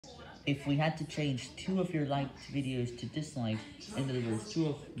if we had to change 2 of your liked videos to dislikes, in other words,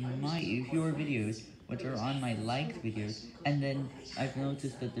 your videos, which are on my liked videos, and then I've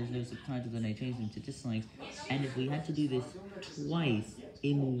noticed that there's no subtitles and I changed them to dislikes, and if we had to do this twice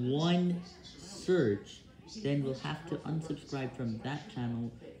in one search, then we'll have to unsubscribe from that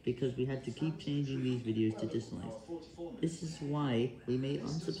channel because we had to keep changing these videos to dislikes. This is why we may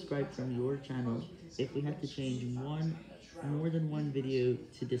unsubscribe from your channel if we had to change more than one video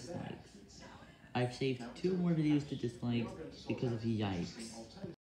to dislikes. I've saved 2 more videos to dislikes because of yikes.